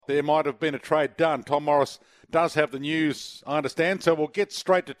there might have been a trade done. Tom Morris does have the news, I understand, so we'll get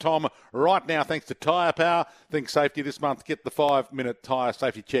straight to Tom right now thanks to Tyre Power. Think safety this month. Get the 5-minute tyre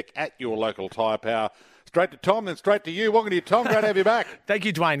safety check at your local Tyre Power. Straight to Tom, then straight to you. Welcome to you, Tom. Great to have you back. Thank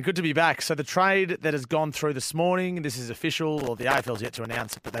you, Dwayne. Good to be back. So the trade that has gone through this morning, this is official, or the AFL's yet to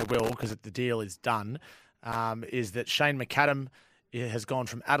announce it, but they will because the deal is done, is that Shane McAdam has gone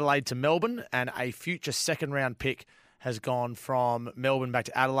from Adelaide to Melbourne, and a future second-round pick has gone from Melbourne back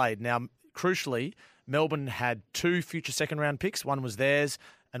to Adelaide. Now, crucially, Melbourne had 2 future second-round picks. One was theirs,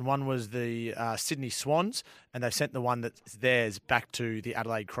 and one was the Sydney Swans, and they've sent the one that's theirs back to the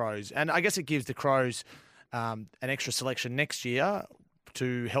Adelaide Crows. And I guess it gives the Crows an extra selection next year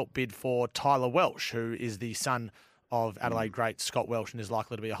to help bid for Tyler Welsh, who is the son of Adelaide great Scott Welsh and is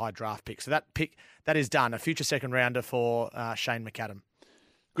likely to be a high draft pick. So that is done, a future second-rounder for Shane McAdam.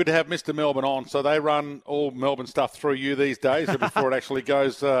 Good to have Mr. Melbourne on. So they run all Melbourne stuff through you these days before it actually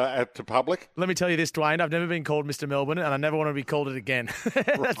goes out to public? Let me tell you this, Dwayne. I've never been called Mr. Melbourne, and I never want to be called it again.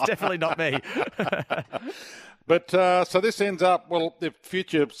 That's definitely not me. But so this ends up, well, the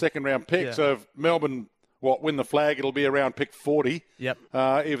future second-round pick. Yeah. So if Melbourne win the flag, it'll be around pick 40. Yep.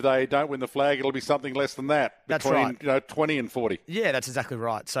 If they don't win the flag, it'll be something less than that. That's between, right. 20 and 40. Yeah, that's exactly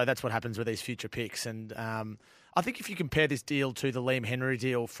right. So that's what happens with these future picks. And I think if you compare this deal to the Liam Henry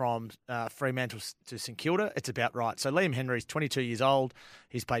deal from Fremantle to St Kilda, it's about right. So Liam Henry's 22 years old.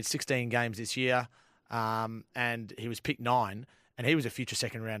 He's played 16 games this year, and he was picked 9, and he was a future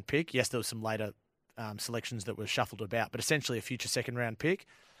second-round pick. Yes, there were some later selections that were shuffled about, but essentially a future second-round pick.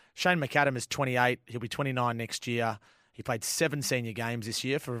 Shane McAdam is 28. He'll be 29 next year. He played 7 senior games this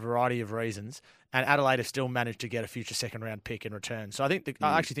year for a variety of reasons, and Adelaide have still managed to get a future second-round pick in return. So I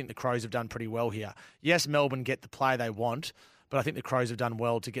actually think the Crows have done pretty well here. Yes, Melbourne get the player they want, but I think the Crows have done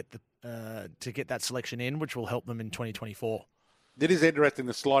well to get that selection in, which will help them in 2024. It is interesting,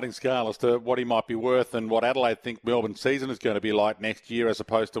 the sliding scale as to what he might be worth and what Adelaide think Melbourne's season is going to be like next year as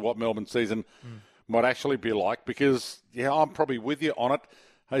opposed to what Melbourne's season might actually be like, because, I'm probably with you on it.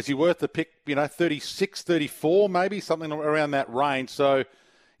 Is he worth the pick, 36, 34 maybe, something around that range? So,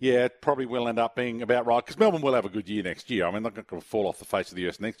 yeah, it probably will end up being about right, because Melbourne will have a good year next year. I mean, they're not going to fall off the face of the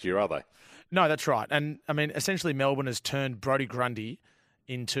earth next year, are they? No, that's right. And, I mean, essentially Melbourne has turned Brodie Grundy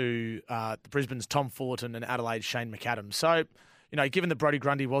into Brisbane's Tom Fullerton and Adelaide's Shane McAdam. So, given that Brodie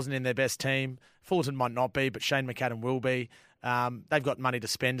Grundy wasn't in their best team, Fullerton might not be, but Shane McAdam will be. They've got money to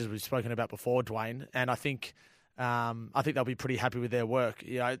spend, as we've spoken about before, Dwayne, and I think they'll be pretty happy with their work.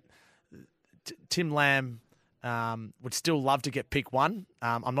 Tim Lamb would still love to get pick 1.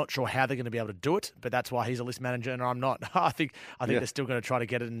 I'm not sure how they're going to be able to do it, but that's why he's a list manager and I'm not. I think they're still going to try to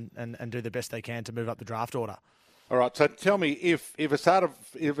get it and do the best they can to move up the draft order. All right, so tell me, if Asava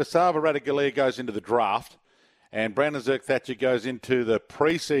Ratugolea goes into the draft and Brandon Zerk-Thatcher goes into the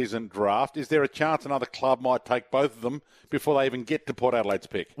pre-season draft, is there a chance another club might take both of them before they even get to Port Adelaide's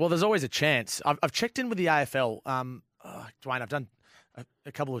pick? Well, there's always a chance. I've checked in with the AFL. Dwayne, I've done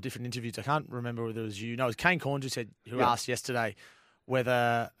a couple of different interviews. I can't remember whether it was you. No, it was Kane Corns who asked yesterday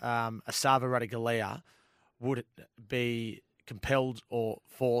whether Asava Ratugolea would be compelled or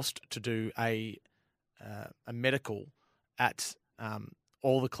forced to do a medical at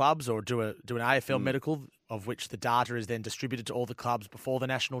all the clubs, or do an AFL medical, of which the data is then distributed to all the clubs before the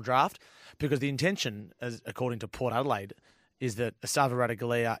national draft. Because the intention, according to Port Adelaide, is that Asava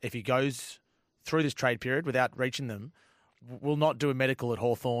Ratugolea, if he goes through this trade period without reaching them, will not do a medical at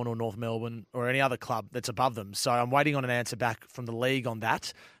Hawthorn or North Melbourne or any other club that's above them. So I'm waiting on an answer back from the league on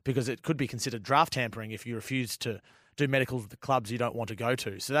that, because it could be considered draft tampering if you refuse to do medicals at the clubs you don't want to go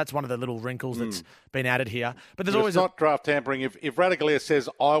to. So that's one of the little wrinkles that's been added here. But there's always not draft tampering. If Ratugolea says,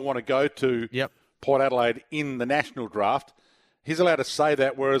 I want to go to Port Adelaide in the national draft, he's allowed to say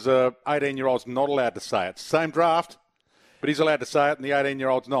that, whereas a 18-year-old's not allowed to say it. Same draft, but he's allowed to say it and the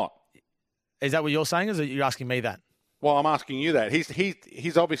 18-year-old's not. Is that what you're saying, or are you asking me that? Well, I'm asking you that.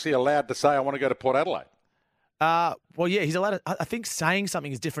 He's obviously allowed to say, I want to go to Port Adelaide. Well, yeah, he's allowed to. I think saying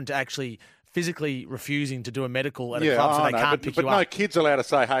something is different to actually physically refusing to know at a club so they can't pick you up. But no kid's allowed to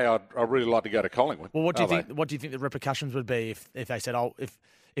say, hey, I'd really like to go to Collingwood. Well, what do you think? What do you think the repercussions would be if they said, if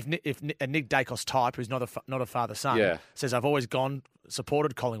a Nick Dacos type, who's not a father-son, says, I've always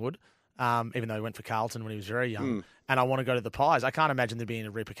supported Collingwood, even though he went for Carlton when he was very young, and I want to go to the Pies. I can't imagine there being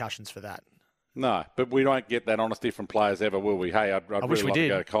repercussions for that. No, but we don't get that honesty from players ever, will we? Hey, I'd really like to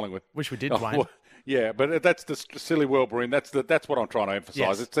go to Collingwood. Wish we did, Dwayne. Well, yeah, but that's the silly world we're in. That's what I'm trying to emphasise.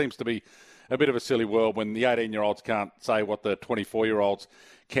 Yes. It seems to be a bit of a silly world when the 18-year-olds can't say what the 24-year-olds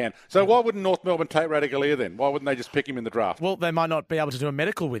can. So why wouldn't North Melbourne take Ratugolea then? Why wouldn't they just pick him in the draft? Well, they might not be able to do a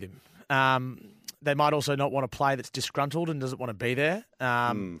medical with him. they might also not want a player that's disgruntled and doesn't want to be there.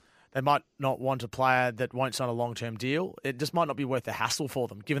 They might not want a player that won't sign a long-term deal. It just might not be worth the hassle for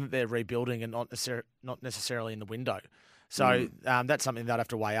them, given that they're rebuilding and not necessarily in the window. So that's something they'd have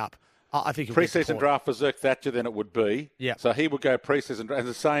to weigh up. I think pre-season draft for Zerk Thatcher, then it would be. Yeah. So he would go pre-season draft. And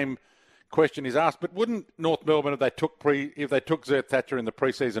the same question is asked. But wouldn't North Melbourne, if they took Zerk Thatcher in the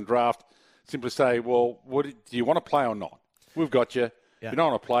pre-season draft, simply say, well, do you want to play or not? We've got you. Yeah. If you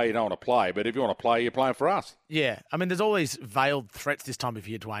don't want to play, you don't want to play. But if you want to play, you're playing for us. Yeah. I mean, there's always veiled threats this time of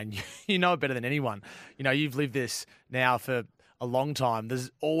year, Dwayne. You know it better than anyone. You know, you've lived this now for a long time.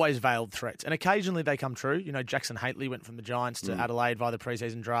 There's always veiled threats. And occasionally they come true. You know, Jackson Haitley went from the Giants to Adelaide via the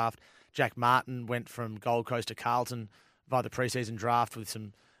preseason draft. Jack Martin went from Gold Coast to Carlton via the preseason draft with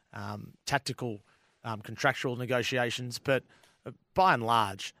some tactical contractual negotiations. But by and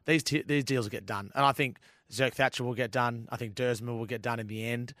large, these deals will get done. And I think Zerk Thatcher will get done. I think Dersma will get done in the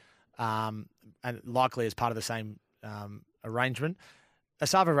end, and likely as part of the same arrangement.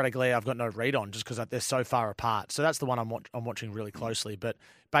 Asava Radaglia, I've got no read on just because they're so far apart. So that's the one I'm watching really closely. But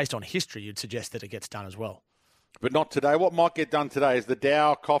based on history, you'd suggest that it gets done as well. But not today. What might get done today is the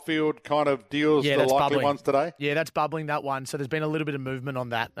Dow Caulfield kind of deals, the likely bubbling. ones today? Yeah, that's bubbling, that one. So there's been a little bit of movement on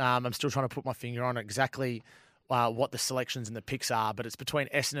that. I'm still trying to put my finger on exactly what the selections and the picks are, but it's between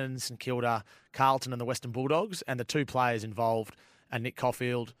Essendon, St Kilda, Carlton and the Western Bulldogs, and the two players involved are Nick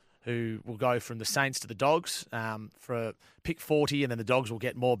Caulfield, who will go from the Saints to the Dogs for pick 40, and then the Dogs will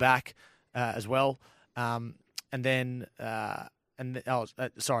get more back as well. The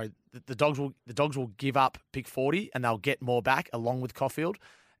Dogs will give up pick 40, and they'll get more back along with Caulfield,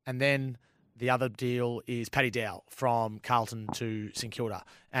 and then the other deal is Paddy Dow from Carlton to St Kilda.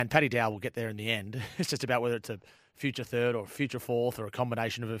 And Paddy Dow will get there in the end. It's just about whether it's a future third or future fourth or a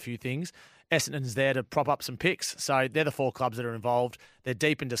combination of a few things. Essendon's there to prop up some picks. So they're the four clubs that are involved. They're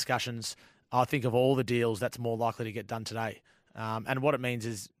deep in discussions. I think of all the deals, that's more likely to get done today. And what it means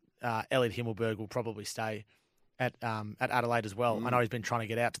is Elliot Himmelberg will probably stay at Adelaide as well. I know he's been trying to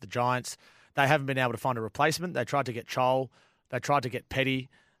get out to the Giants. They haven't been able to find a replacement. They tried to get Chol. They tried to get Petty.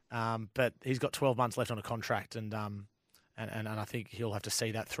 But he's got 12 months left on a contract, and I think he'll have to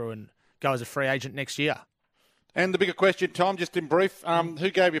see that through and go as a free agent next year. And the bigger question, Tom, just in brief, who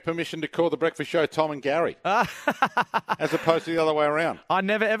gave you permission to call the breakfast show Tom and Gary, as opposed to the other way around? I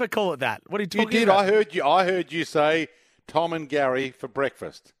never ever call it that. What are you talking about? You did. I heard you say Tom and Gary for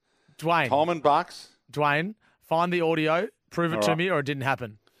breakfast. Dwayne. Tom and Bucks. Dwayne, find the audio, prove it to me, or it didn't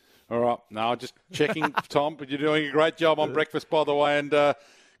happen. All right. No, just checking, Tom. But you're doing a great job on breakfast, by the way, and.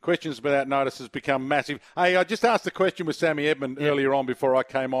 Questions without notice has become massive. Hey, I just asked the question with Sammy Edmund earlier on before I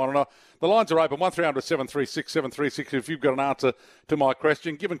came on, and the lines are open, 1300 736 736, if you've got an answer to my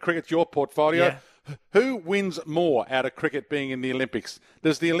question. Given cricket's your portfolio, who wins more out of cricket being in the Olympics?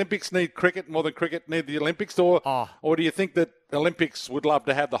 Does the Olympics need cricket more than cricket need the Olympics, or do you think that Olympics would love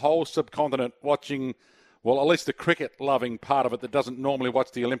to have the whole subcontinent watching, well, at least the cricket-loving part of it that doesn't normally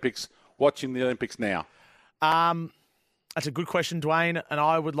watch the Olympics, watching the Olympics now? That's a good question, Dwayne, and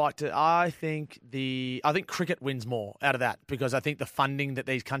I think cricket wins more out of that because I think the funding that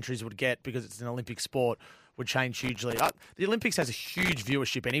these countries would get because it's an Olympic sport would change hugely. The Olympics has a huge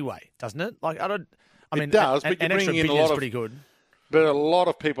viewership anyway, doesn't it? It does, but you're bringing in a lot of pretty good. But a lot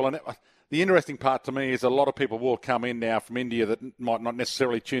of people, and the interesting part to me is a lot of people will come in now from India that might not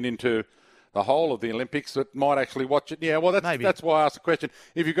necessarily tune into the whole of the Olympics that might actually watch it. Yeah, well, that's why I asked the question.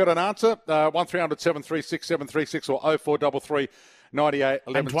 If you've got an answer, 1300 736 736 or 0433 98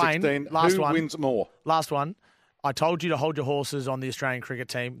 11 16. Who wins more? Last one. I told you to hold your horses on the Australian cricket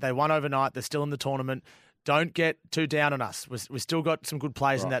team. They won overnight. They're still in the tournament. Don't get too down on us. We've still got some good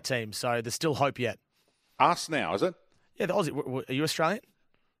players in that team, so there's still hope yet. Us now, is it? Yeah, the Aussie. Are you Australian?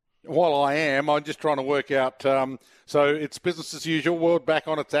 Well, I am. I'm just trying to work out. So it's business as usual. World back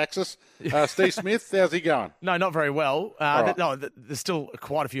on its axis. Steve Smith, how's he going? No, not very well. There's still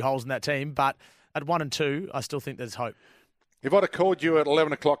quite a few holes in that team, but at 1 and 2, I still think there's hope. If I'd have called you at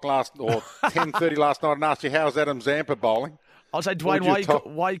 11 o'clock or 10:30 last night and asked you how's Adam Zampa bowling, I'd say, Dwayne,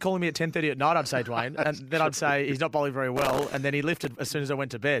 why are you calling me at 10:30 at night? I'd say, Dwayne, and then I'd say he's not bowling very well, and then he lifted as soon as I went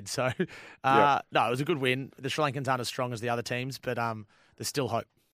to bed. So, no, it was a good win. The Sri Lankans aren't as strong as the other teams, but there's still hope.